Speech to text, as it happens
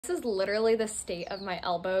This is literally the state of my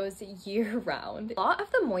elbows year round. A lot of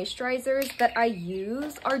the moisturizers that I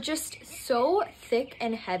use are just so thick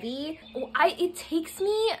and heavy. It takes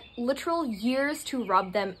me literal years to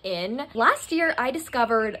rub them in. Last year, I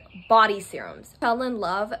discovered body serums. Fell in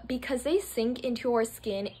love because they sink into your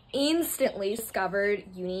skin instantly. Discovered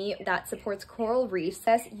Uni that supports coral reefs.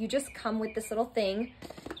 You just come with this little thing,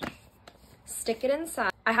 stick it inside.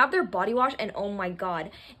 I have their body wash and oh my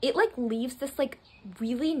god, it like leaves this like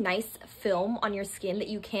really nice film on your skin that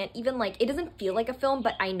you can't even like, it doesn't feel like a film,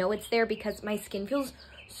 but I know it's there because my skin feels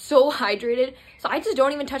so hydrated. So I just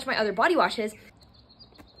don't even touch my other body washes.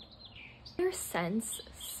 Their scents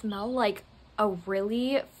smell like a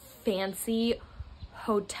really fancy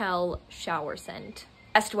hotel shower scent.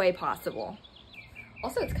 Best way possible.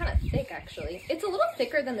 Also, it's kind of thick actually. It's a little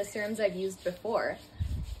thicker than the serums I've used before.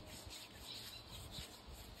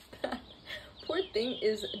 Poor thing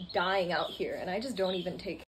is dying out here and I just don't even take